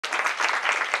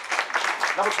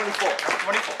Number 24. Number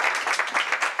 24.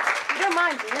 You don't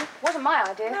mind, do you? Wasn't my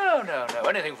idea. No, no, no.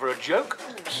 Anything for a joke.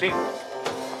 See.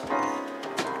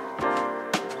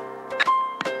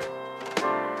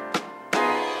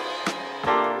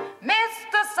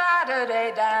 Mr.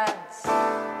 Saturday Dance.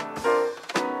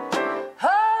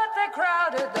 Heard they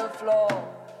crowded the floor.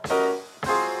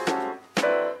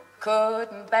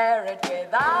 Couldn't bear it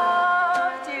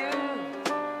without you.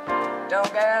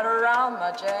 Don't get around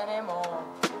much anymore.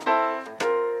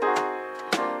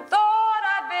 Thought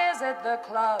I'd visit the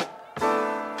club.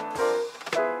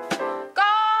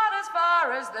 Got as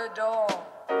far as the door.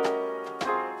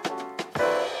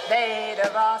 They'd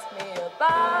have asked me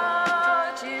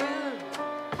about you.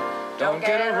 Don't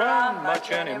get around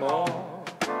much anymore.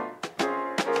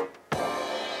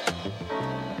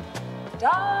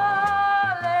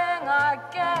 Darling, I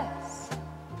guess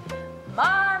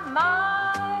my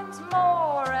mind's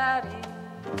more at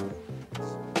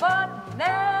ease, but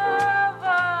nevertheless,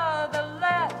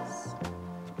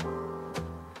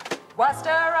 why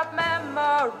stir up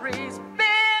memories?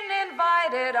 Been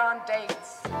invited on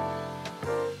dates,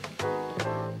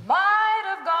 might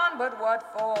have gone, but what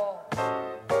for?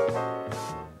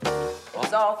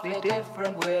 It's awfully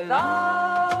different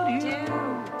without you.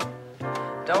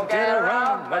 Don't get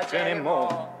around much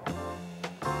anymore.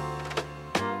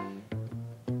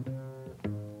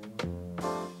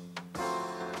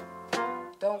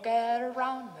 Don't get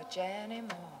around much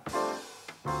anymore.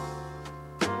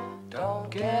 Don't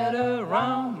get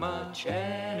around much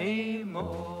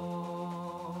anymore.